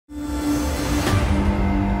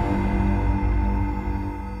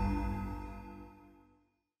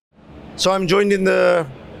So I'm joined in the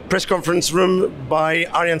press conference room by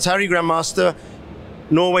Aryan Tari, Grandmaster,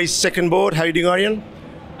 Norway's second board. How are you doing, Aryan?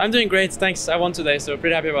 I'm doing great, thanks. I won today, so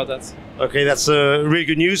pretty happy about that. Okay, that's really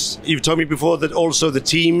good news. You've told me before that also the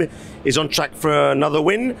team is on track for another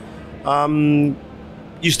win.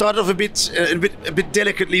 You started off a bit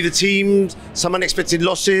delicately, the team, some unexpected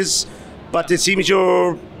losses, but it seems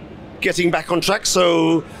you're getting back on track.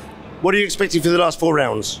 So what are you expecting for the last 4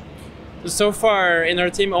 rounds? So far in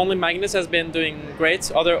our team, only Magnus has been doing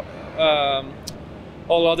great. All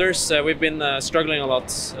others, we've been struggling a lot.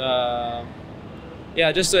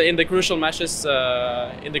 Just in the crucial matches,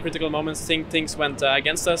 in the critical moments, things went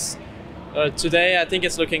against us. Today, I think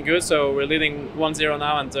it's looking good, so we're leading 1-0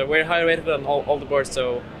 now, and we're high rated on all the boards,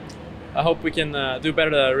 so I hope we can do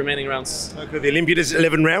better the remaining rounds. Okay, the Olympiad is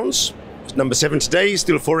 11 rounds, it's number 7 today,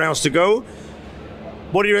 still 4 rounds to go.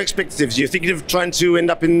 What are your expectations? You're thinking of trying to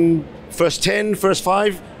end up in first 10, first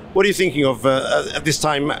 5? What are you thinking of at this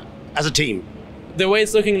time as a team? The way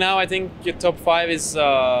it's looking now, I think your top 5 is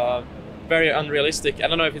very unrealistic. I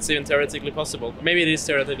don't know if it's even theoretically possible. Maybe it is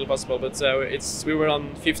theoretically possible, but we were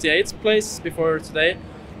on 58th place before today.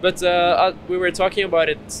 But we were talking about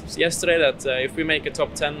it yesterday that if we make a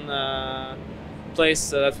top 10 place,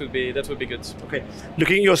 that would be good. Okay.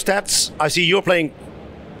 Looking at your stats, I see you're playing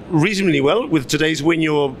reasonably well. With today's win,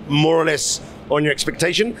 you're more or less on your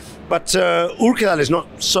expectation. But Olympiad is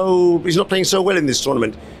he's not playing so well in this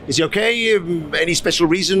tournament. Is he okay? Any special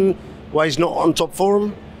reason why he's not on top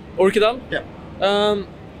form? Olympiad?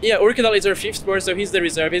 Yeah. Olympiad is our 5th board, so he's the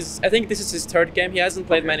reserve. I think this is his 3rd game. He hasn't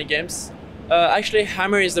played many games. Actually,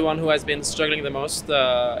 Hammer is the one who has been struggling the most.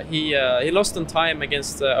 He lost on time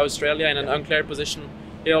against Australia in an unclear position.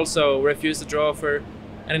 He also refused to draw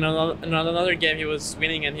and in another game he was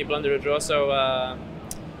winning and he blundered a draw. So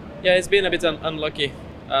it's been a bit unlucky.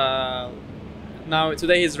 Now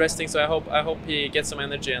today he's resting, so I hope he gets some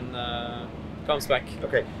energy and comes back.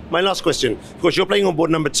 Okay. My last question. Of course, you're playing on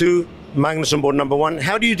board number 2, Magnus on board number 1.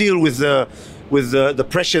 How do you deal with the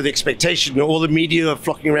pressure, the expectation, all the media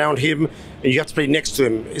flocking around him, and you have to play next to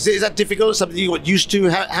him? Is that difficult? Something you got used to?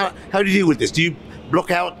 How do you deal with this? Do you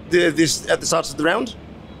block out this at the start of the round?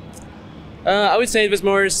 I would say it was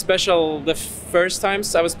more special the first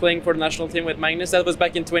times I was playing for the national team with Magnus. That was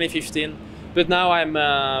back in 2015. But now I'm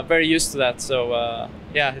very used to that. So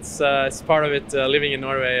it's part of it. Living in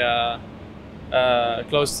Norway.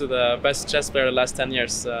 Close to the best chess player the last 10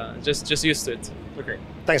 years. Just used to it. Okay.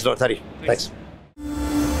 Thanks a lot, Tari. Thanks.